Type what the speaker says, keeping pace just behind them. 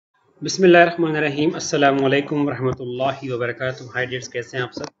बिस्मिल्लाहिर्रहमानिर्रहीम अस्सलामु अलैकुम वरहमतुल्लाहि वबरकातुहू। हाय डियर्स, कैसे हैं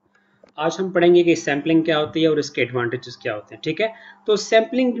आप सब। आज हम पढ़ेंगे कि सैम्पलिंग क्या होती है और इसके एडवांटेजेस क्या होते हैं। ठीक है, तो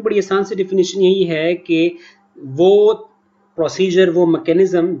सैम्पलिंग की बड़ी आसान सी डेफिनेशन यही है कि वो प्रोसीजर, वो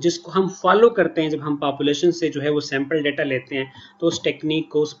मैकेनिज्म जिसको हम फॉलो करते हैं जब हम पॉपुलेशन से जो है वो सैंपल डेटा लेते हैं, तो उस टेक्निक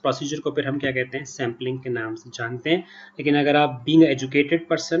को, उस प्रोसीजर को फिर हम क्या कहते हैं, सैम्पलिंग के नाम से जानते हैं। लेकिन अगर आप बीइंग एजुकेटेड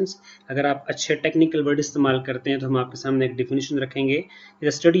पर्सन, अगर आप अच्छे टेक्निकल वर्ड इस्तेमाल करते हैं तो हम आपके सामने एक डेफिनेशन रखेंगे, the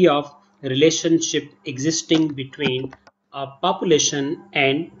study of relationship existing between a population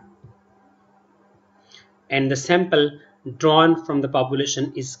and the sample drawn from the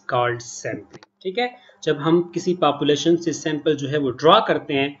population is called sampling। ठीक है, जब हम किसी पॉपुलेशन से सैंपल जो है वो ड्रॉ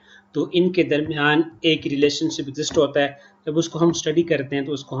करते हैं तो इनके दरमियान एक रिलेशनशिप एग्जिस्ट होता है। जब उसको हम स्टडी करते हैं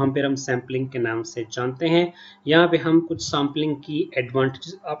तो उसको हम सैम्पलिंग के नाम से जानते हैं। यहाँ पे हम कुछ सैम्पलिंग की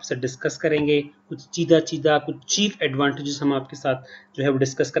एडवांटेजेस आपसे डिस्कस करेंगे, कुछ चीज़ा कुछ चीफ एडवांटेजेस हम आपके साथ जो है वो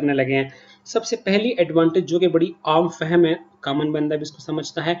डिस्कस करने लगे हैं। सबसे पहली एडवांटेज जो कि बड़ी आम फहम है, कॉमन बंदा भी इसको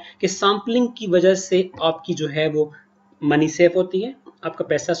समझता है कि सैम्पलिंग की वजह से आपकी जो है वो मनी सेफ होती है, आपका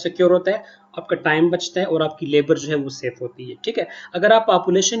पैसा सिक्योर होता है, आपका टाइम बचता है और आपकी लेबर जो है वो सेफ होती है। ठीक है, अगर आप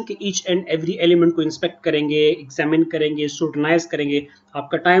पॉपुलेशन के ईच एंड एवरी एलिमेंट को इंस्पेक्ट करेंगे, एग्जामिन करेंगे, स्क्रूटनाइज करेंगे,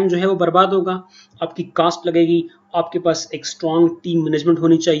 आपका टाइम जो है वो बर्बाद होगा, आपकी कॉस्ट लगेगी, आपके पास एक स्ट्रॉन्ग टीम मैनेजमेंट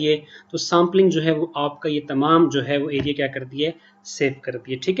होनी चाहिए। तो सैम्पलिंग जो है वो आपका ये तमाम जो है वो एरिया क्या करती है, सेव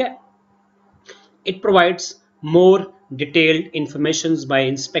करती है। ठीक है, it provides more detailed information bye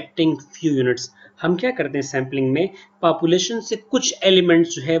inspecting few units. हम क्या करते हैं सैम्पलिंग में, पॉपुलेशन से कुछ एलिमेंट्स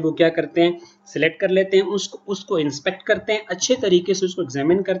जो है वो क्या करते हैं, सिलेक्ट कर लेते हैं, उसको इंस्पेक्ट करते हैं, अच्छे तरीके से उसको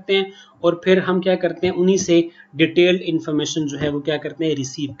एग्जामिन करते हैं और फिर हम क्या करते हैं, उन्हीं से डिटेल्ड इंफॉर्मेशन जो है वो क्या करते हैं,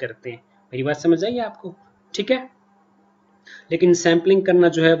 रिसीव करते हैं। मेरी बात समझ आई आपको। ठीक है, लेकिन सैम्पलिंग करना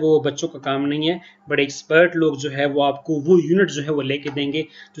जो है वो बच्चों का काम नहीं है। बड़े एक्सपर्ट लोग जो है वो आपको वो यूनिट जो है वो लेके देंगे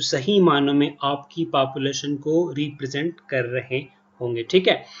जो सही मानों में आपकी पॉपुलेशन को रिप्रेजेंट कर रहे होंगे। ठीक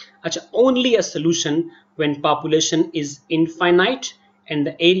है, अच्छा, only a solution when population is infinite and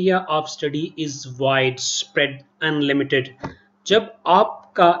the area of study is wide spread unlimited. जब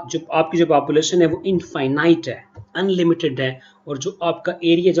आपकी जो पॉपुलेशन है वो इनफाइनाइट है, अनलिमिटेड है, और जो आपका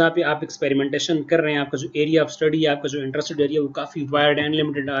एरिया जहाँ पे आप एक्सपेरिमेंटेशन कर रहे हैं, आपका जो एरिया ऑफ स्टडी है, आपका जो इंटरेस्टेड एरिया वो काफ़ी वाइड है,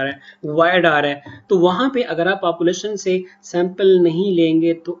 अनलिमिटेड आ रहा है, वाइड आ रहा है, तो वहाँ पे अगर आप पॉपुलेशन से सैंपल नहीं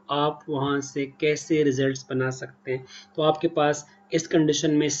लेंगे तो आप वहाँ से कैसे रिजल्ट्स बना सकते हैं। तो आपके पास इस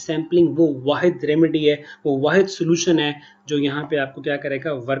कंडीशन में सैम्पलिंग वो वाहिद रेमेडी है, वो वाहिद सोल्यूशन है जो यहाँ पे आपको क्या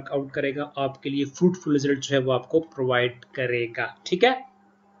करेगा, वर्कआउट करेगा, आपके लिए फ्रूटफुल रिजल्ट जो है वो आपको प्रोवाइड करेगा। ठीक है,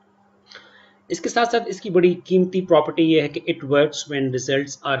 इसके साथ साथ इसकी बड़ी कीमती प्रॉपर्टी ये है कि it works when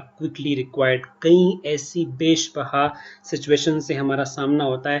results are quickly required. कई ऐसी बेशबहा सिचुएशन से हमारा सामना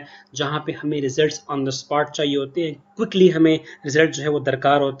होता है जहाँ पे हमें रिजल्ट्स ऑन द स्पॉट चाहिए होते हैं, क्विकली हमें रिजल्ट जो है वो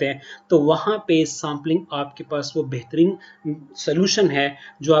दरकार होते हैं, तो वहाँ पे सैम्पलिंग आपके पास वो बेहतरीन सोल्यूशन है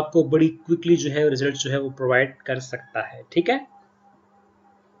जो आपको बड़ी क्विकली जो है रिजल्ट जो है वो प्रोवाइड कर सकता है। ठीक है,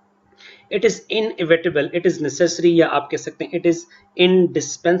 it is inevitable, it is necessary, या आप कह सकते हैं it is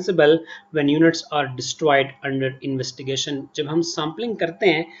indispensable when units are destroyed under investigation. जब हम सैम्पलिंग करते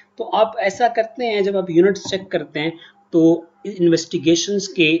हैं तो आप ऐसा करते हैं, जब आप यूनिट्स चेक करते हैं तो इन्वेस्टिगेशंस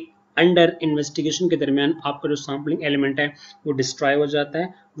के अंडर, इन्वेस्टिगेशन के दरमियान आपका जो सैम्पलिंग एलिमेंट है वो डिस्ट्रॉय हो जाता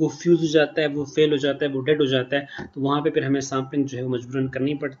है, वो फ्यूज हो जाता है, वो फेल हो जाता है, वो डेड हो जाता है, तो वहाँ पे फिर हमें सैम्पलिंग जो है वो मजबूरन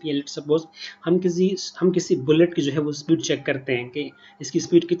करनी पड़ती है। लेट्स सपोज हम किसी बुलेट की जो है वो स्पीड चेक करते हैं कि इसकी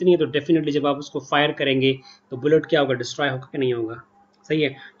स्पीड कितनी है, तो डेफिनेटली जब आप उसको फायर करेंगे तो बुलेट क्या होगा, डिस्ट्रॉय होगा कि नहीं होगा, सही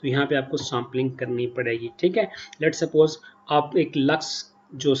है। तो यहाँ पे आपको सैम्पलिंग करनी पड़ेगी। ठीक है, लेट्स सपोज आप एक लक्स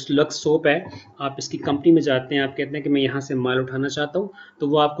सोप है, आप इसकी कंपनी में जाते हैं, आप कहते हैं कि मैं यहाँ से माल उठाना चाहता हूँ, तो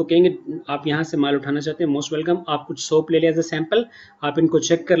वो आपको कहेंगे आप यहाँ से माल उठाना चाहते हैं, मोस्ट वेलकम, आप कुछ सोप ले लें एज ए सैंपल, आप इनको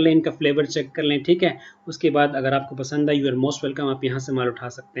चेक कर लें, इनका फ्लेवर चेक कर लें। ठीक है, उसके बाद अगर आपको पसंद है, यू आर मोस्ट वेलकम, आप यहाँ से माल उठा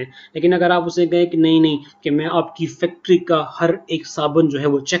सकते हैं। लेकिन अगर आप उसे कहें कि नहीं कि मैं आपकी फैक्ट्री का हर एक साबुन जो है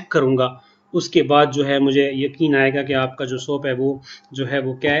वो चेक करूँगा, उसके बाद जो है मुझे यकीन आएगा कि आपका जो सोप है वो जो है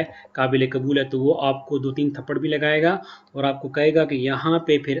वो क्या है, काबिल कबूल है, तो वो आपको 2-3 थप्पड़ भी लगाएगा और आपको कहेगा कि यहाँ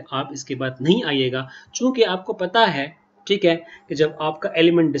पे फिर आप इसके बाद नहीं आइएगा, चूंकि आपको पता है, ठीक है, कि जब आपका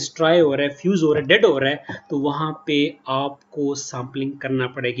एलिमेंट डिस्ट्रॉय हो रहा है, फ्यूज हो रहा है, डेड हो रहा है, तो वहाँ पे आपको सैम्पलिंग करना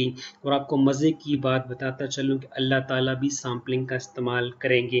पड़ेगी। और आपको मज़े की बात बताता चलूँ कि अल्लाह ताला भी सैम्पलिंग का इस्तेमाल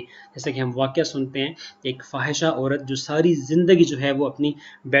करेंगे। जैसे कि हम वाक़या सुनते हैं, एक फ़ाहिशा औरत जो सारी ज़िंदगी जो है वो अपनी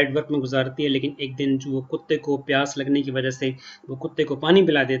बेड वर्क में गुजारती है, लेकिन एक दिन जो वो कुत्ते को प्यास लगने की वजह से वो कुत्ते को पानी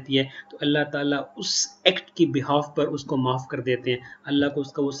पिला देती है, तो अल्लाह ताला उस एक्ट की बिहाफ पर उसको माफ़ कर देते हैं। अल्लाह को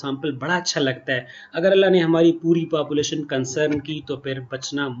उसका वो सैंपल बड़ा अच्छा लगता है। अगर अल्लाह ने हमारी पूरी पॉपुलेशन कंसर्न की तो फिर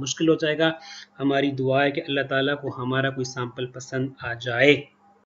बचना मुश्किल हो जाएगा। हमारी दुआ है कि अल्लाह ताला को हमारा कोई सैंपल पसंद आ जाए।